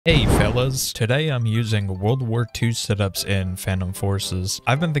Hey fellas, today I'm using World War II setups in Phantom Forces.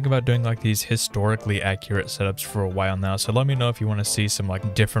 I've been thinking about doing like these historically accurate setups for a while now, so let me know if you want to see some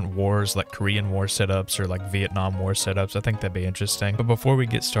like different wars, like Korean War setups or like Vietnam War setups. I think that'd be interesting. But before we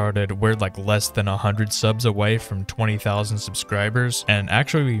get started, we're like less than 100 subs away from 20,000 subscribers, and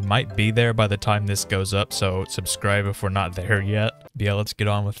actually we might be there by the time this goes up, so subscribe if we're not there yet. But yeah, let's get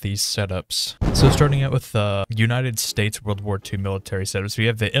on with these setups. So starting out with the United States World War II military setups, we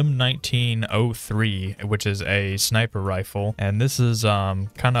have the M1903, which is a sniper rifle, and this is kind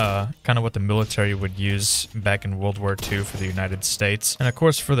of what the military would use back in World War II for the United States. And of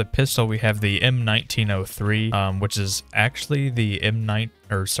course for the pistol we have the M1903, which is actually the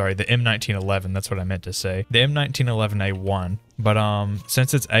M1911, that's what I meant to say. The M1911A1. But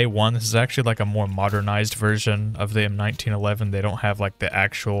since it's A1, this is actually like a more modernized version of the M1911. They don't have like the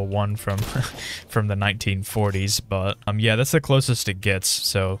actual one from from the 1940s, but yeah, that's the closest it gets.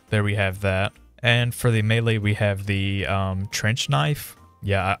 So there we have that. And for the melee, we have the trench knife.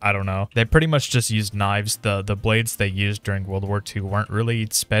 Yeah, I don't know. They pretty much just used knives. The blades they used during World War II weren't really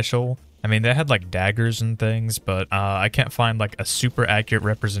special. I mean, they had like daggers and things, but I can't find like a super accurate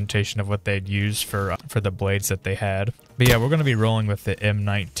representation of what they'd use for the blades that they had. But yeah, we're going to be rolling with the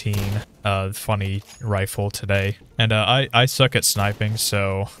M19 funny rifle today. And I suck at sniping,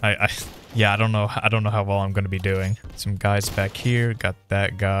 so yeah, I don't know how well I'm going to be doing. Some guys back here, got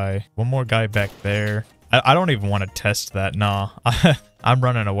that guy. One more guy back there. I don't even want to test that. Nah. I'm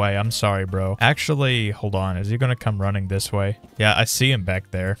running away. I'm sorry, bro. Actually, hold on. Is he gonna come running this way? Yeah, I see him back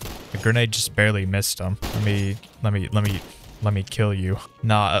there. The grenade just barely missed him. Let me kill you.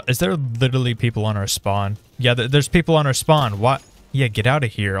 Nah, is there literally people on our spawn? Yeah, there's people on our spawn. What? Yeah, get out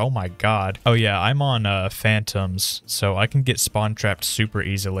of here. Oh my god. Oh yeah, I'm on Phantoms, so I can get spawn trapped super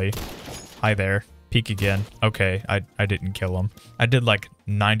easily. Hi there. Peek again. Okay, I didn't kill him. I did like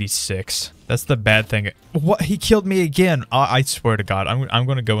 96. That's the bad thing. What? He killed me again. I swear to God, I'm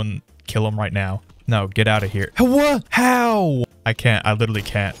gonna go and kill him right now. No, get out of here. What? How? I can't. I literally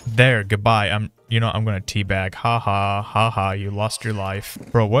can't. There. Goodbye. You know, I'm gonna teabag. Ha ha. Ha ha. You lost your life.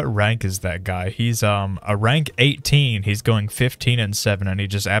 Bro, what rank is that guy? He's a rank 18. He's going 15-7, and he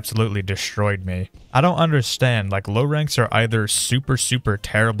just absolutely destroyed me. I don't understand. Like, low ranks are either super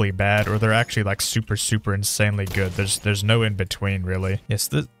terribly bad, or they're actually like super insanely good. There's no in between, really. Yes,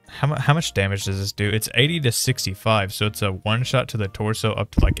 how much damage does this do? It's 80 to 65, so it's a one shot to the torso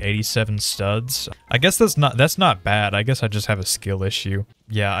up to like 87 studs. I guess that's not bad. I guess I just have a skill issue.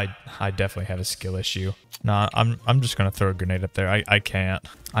 Yeah, I definitely have a skill issue. Nah, I'm just gonna throw a grenade up there. I can't.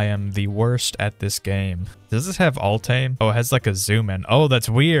 I am the worst at this game. Does this have alt aim? Oh, it has like a zoom in. Oh, that's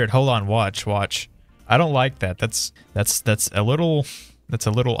weird. Hold on, watch. I don't like that. That's a little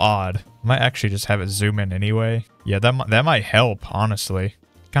odd. Might actually just have it zoom in anyway. Yeah, that might help, honestly.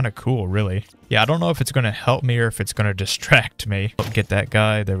 Kind of cool, really. Yeah, I don't know if it's going to help me or if it's going to distract me. Get that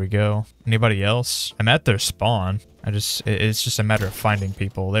guy. There we go. Anybody else? I'm at their spawn. It's just a matter of finding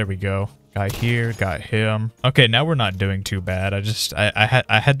people. There we go. Guy here, got him. Okay, now we're not doing too bad.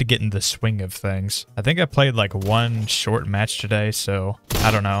 I had to get in the swing of things. I think I played like one short match today, so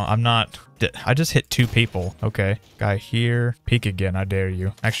I don't know. I just hit 2 people. Okay, guy here. Peek again, I dare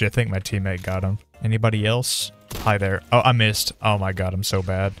you. Actually, I think my teammate got him. Anybody else? Hi there. Oh, I missed. Oh my god, I'm so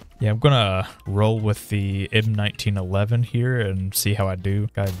bad. Yeah, I'm gonna roll with the M1911 here and see how I do.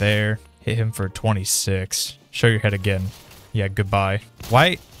 Guy there. Hit him for 26. Show your head again. Yeah, goodbye.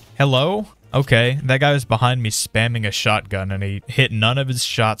 Why? Hello? Okay, that guy was behind me spamming a shotgun and he hit none of his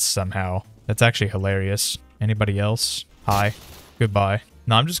shots somehow. That's actually hilarious. Anybody else? Hi. Goodbye.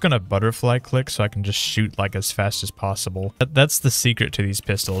 No, I'm just gonna butterfly click so I can just shoot like as fast as possible. That's the secret to these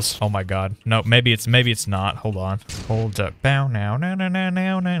pistols. Oh my god. No, maybe it's not. Hold on. Hold up. Bow now.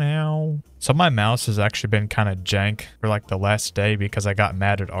 Now. So my mouse has actually been kind of jank for like the last day because I got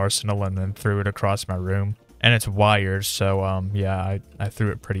mad at Arsenal and then threw it across my room. And it's wired, so yeah, I threw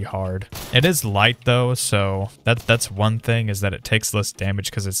it pretty hard. It is light though, so that's one thing, is that it takes less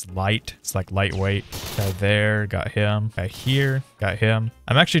damage because it's light. It's like lightweight. Guy there, got him. Guy here, got him.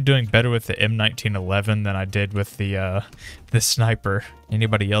 I'm actually doing better with the M1911 than I did with the sniper.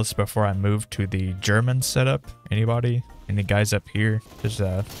 Anybody else before I move to the German setup? Anybody? Any guys up here? There's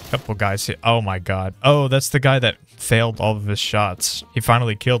a couple guys here. Oh my god. Oh, that's the guy that failed all of his shots. He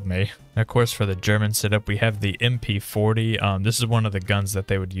finally killed me. And of course, for the German setup, we have the MP40. This is one of the guns that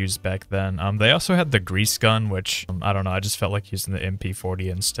they would use back then. They also had the grease gun, which I don't know. I just felt like using the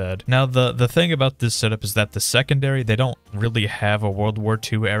MP40 instead. Now, the thing about this setup is that the secondary, they don't really have a World War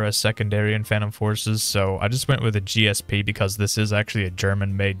II era secondary in Phantom Forces, so I just went with a GSP because this is actually a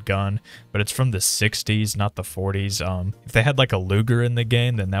German-made gun, but it's from the 60s, not the 40s. If they had like a Luger in the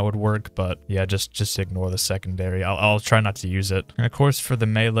game, then that would work, but yeah, just ignore the secondary. I'll try not to use it. And of course, for the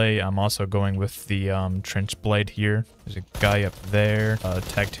melee, I'm also going with the trench blade here. There's a guy up there.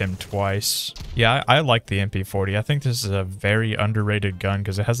 Tagged him twice. Yeah, I like the MP40. I think this is a very underrated gun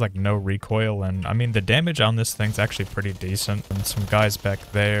because it has like no recoil, and I mean the damage on this thing's actually pretty decent. And some guys back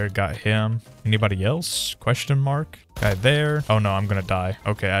there, got him. Anybody else? Question mark. Guy there. Oh no, I'm gonna die.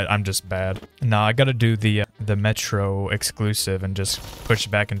 Okay, I'm just bad. Nah, I gotta do the Metro exclusive and just push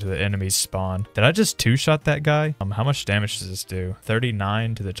back into the enemy's spawn. Did I just two-shot that guy? How much damage does this do?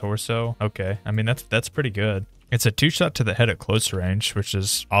 39 to the torso. Okay, I mean that's pretty good. It's a two-shot to the head at close range, which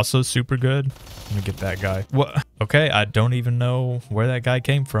is also super good. Let me get that guy. What? Okay, I don't even know where that guy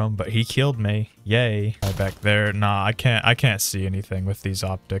came from, but he killed me. Yay. Right back there. Nah, I can't see anything with these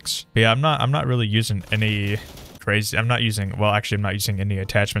optics. But yeah, I'm not really using any crazy. I'm not using any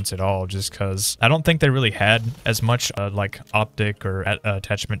attachments at all, just because I don't think they really had as much like optic or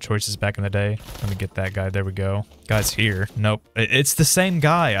attachment choices back in the day. Let me get that guy. There we go. Guy's here. Nope. It's the same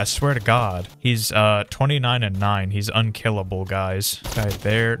guy. I swear to God. He's 29 and 9. He's unkillable, guys. Guy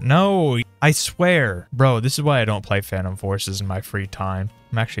there. No, I swear. Bro, this is why I don't play Phantom Forces in my free time.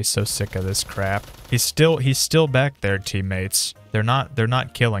 I'm actually so sick of this crap. He's still back there, teammates. They're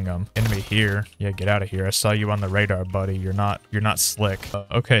not killing him. Enemy here. Yeah, get out of here. I saw you on the radar, buddy. You're not slick.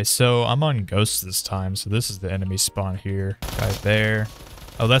 Okay, so I'm on Ghost this time. So this is the enemy spawn here. Guy there.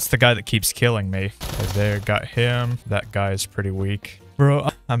 Oh, that's the guy that keeps killing me. Guy there, got him. That guy is pretty weak. Bro,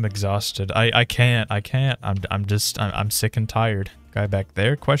 I'm exhausted. I can't. I'm sick and tired. Guy back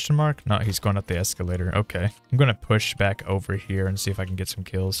there, question mark? No, he's going up the escalator. Okay. I'm going to push back over here and see if I can get some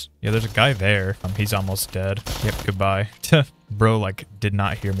kills. Yeah, there's a guy there. He's almost dead. Yep, goodbye. Bro, like, did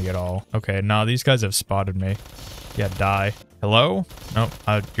not hear me at all. Okay, nah, these guys have spotted me. Yeah, die. Hello? Nope,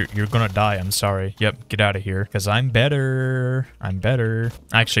 you're gonna die, I'm sorry. Yep, get out of here. Because I'm better. I'm better.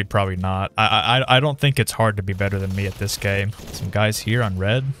 Actually, probably not. I don't think it's hard to be better than me at this game. Some guys here on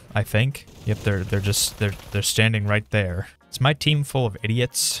red, I think. Yep, they're standing right there. Is my team full of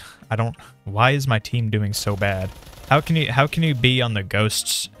idiots? Why is my team doing so bad? How can you be on the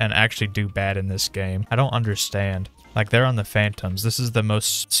Ghosts and actually do bad in this game? I don't understand. Like, they're on the Phantoms. This is the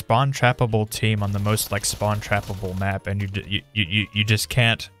most spawn trappable team on the most like spawn trappable map, and you just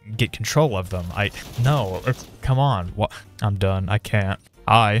can't get control of them. No, come on. What? I'm done. I can't.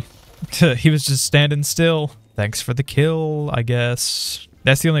 He was just standing still. Thanks for the kill, I guess.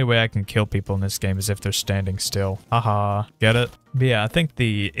 That's the only way I can kill people in this game is if they're standing still. Haha, get it? But yeah, I think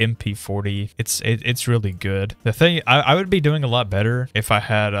the MP40, it's really good. The thing, I would be doing a lot better if I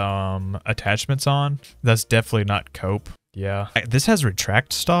had attachments on. That's definitely not cope. Yeah. This has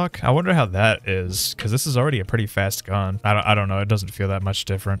retract stock. I wonder how that is, because this is already a pretty fast gun. I don't know. It doesn't feel that much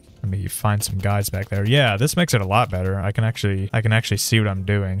different. Let me find some guys back there. Yeah, this makes it a lot better. I can actually see what I'm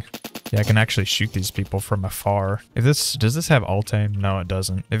doing. Yeah, I can actually shoot these people from afar. Does this have alt aim? No, it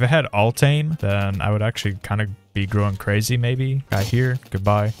doesn't. If it had alt aim, then I would actually kind of be growing crazy, maybe. Guy here.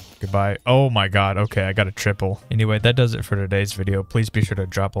 Goodbye. Goodbye. Oh my god. Okay, I got a triple. Anyway, that does it for today's video. Please be sure to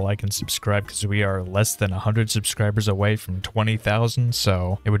drop a like and subscribe because we are less than 100 subscribers away from 20,000,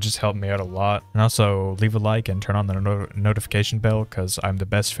 so it would just help me out a lot. And also, leave a like and turn on the notification bell because I'm the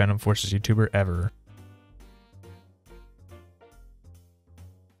best Phantom Forces YouTuber ever.